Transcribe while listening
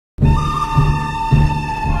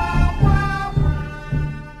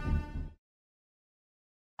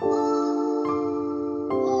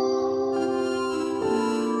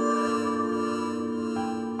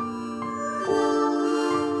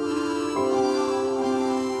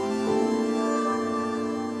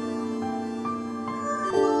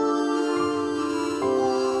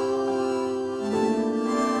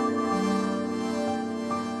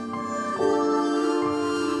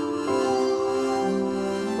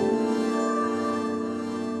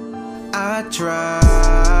I tried.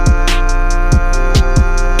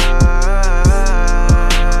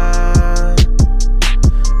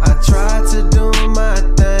 I tried to do my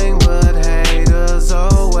thing, but haters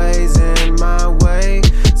always in my way,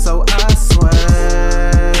 so I swang.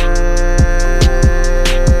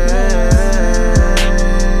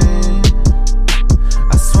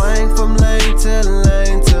 I swang from lane to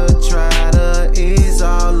lane to try to ease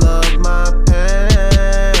all of my pain.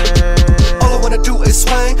 All I wanna do is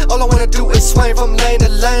swing, all I wanna do is swing from lane to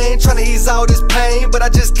lane, trying to ease all this pain, but I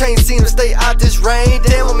just can't seem to stay out this rain.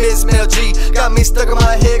 Damn, I miss Mel G, got me stuck in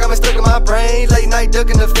my head, got me stuck in my brain. Late night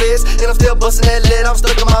ducking the fist, and I'm still busting that lead, I'm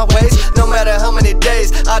stuck in my waist. No matter how many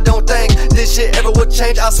days, I don't think this shit ever would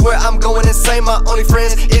change. I swear I'm going insane, my only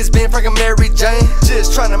friends is being freaking Mary Jane.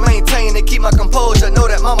 Just trying to maintain and keep my composure, know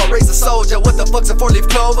that mama raised a soldier. What the fuck's a 4-leaf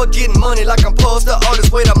clover? Getting money like I'm poster, all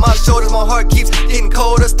this weight on my shoulders, my heart keeps getting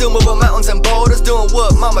colder. Still moving mountains and boulders, doing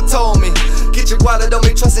what mama told me. Get your wallet, don't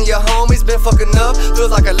be trusting your homies. Been fucking up,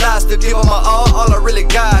 feels like a lie. Still give them my all I really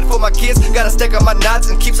got. For my kids, gotta stack up my knots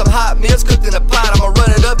and keep some hot meals cooked in a pot. I'ma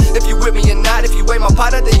run it up if you with me or not. If you weigh my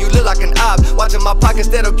partner, then you look like an op. Watching my pockets,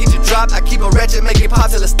 that'll get you dropped. I keep a ratchet, make it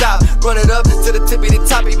pop till it stop. Run it up to the tippity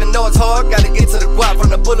top, even though it's hard. Gotta get to the guap from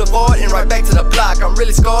the boulevard and right back to the block. I'm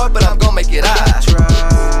really scarred, but I'm gonna make it out.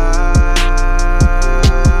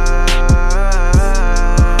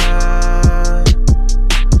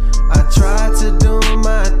 I tried to do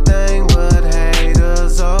my thing, but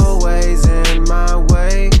haters always in my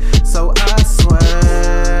way, so I swang.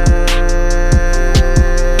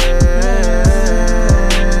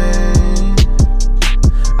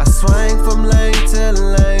 I swang from lane to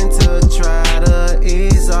lane to try to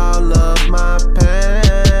ease all of my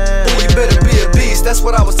pain. Ooh, you better be a beast, that's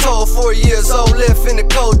what I was told. 4 years old, left in the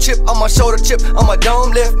cold, chip on my shoulder, chip on my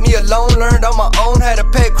dome. Left me alone, learned on my own, had to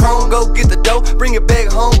pay chrome. Go get the dough, bring it back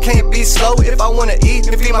home, can't be slow. If I wanna eat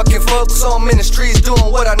and feed my kid fuck, so I'm in the streets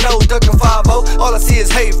doing what I know, ducking 5-0. All I see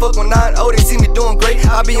is hate, fuck with 9-0, they see me doing great.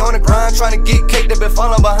 I be on the grind, trying to get cake, they been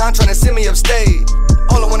falling behind, trying to send me upstage.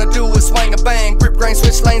 All I wanna do is swing and bang, grip grain,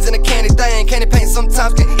 switch lanes in a candy thing. Candy paint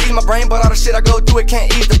sometimes can ease my brain, but all the shit I go through, it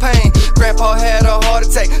can't ease the pain. Grandpa had a heart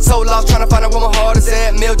attack, so lost trying to find out where my heart is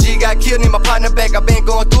at. Mel G got killed, need my partner back. I been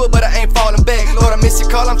going through it, but I ain't falling back. Lord, I miss your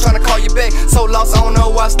call, I'm trying to call you back. So lost, I don't know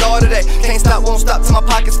where I started at. Can't stop, won't stop till my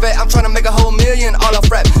pocket's fat. I'm trying to make a whole million, all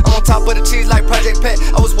off rap. I'm on top of the cheese like Project Pat.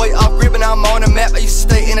 I was way off grid, but now I'm on the map. I used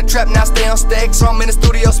to stay in the trap, now I stay on stacks. So I'm in the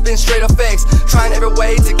studio, spin straight up facts. Trying every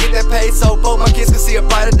way to get that paid, so both my kids can see a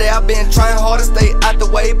brighter day. I've been trying hard to stay out the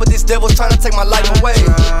way, but these devils trying to take my life away.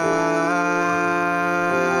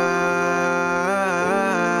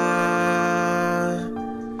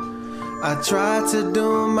 I tried to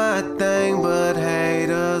do my thing, but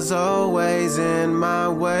haters always in my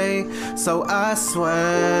way, so I swang.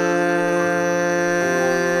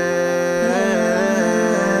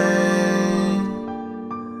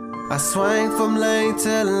 I swang from lane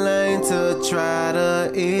to lane to try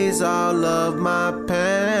to ease all of my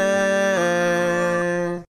pain.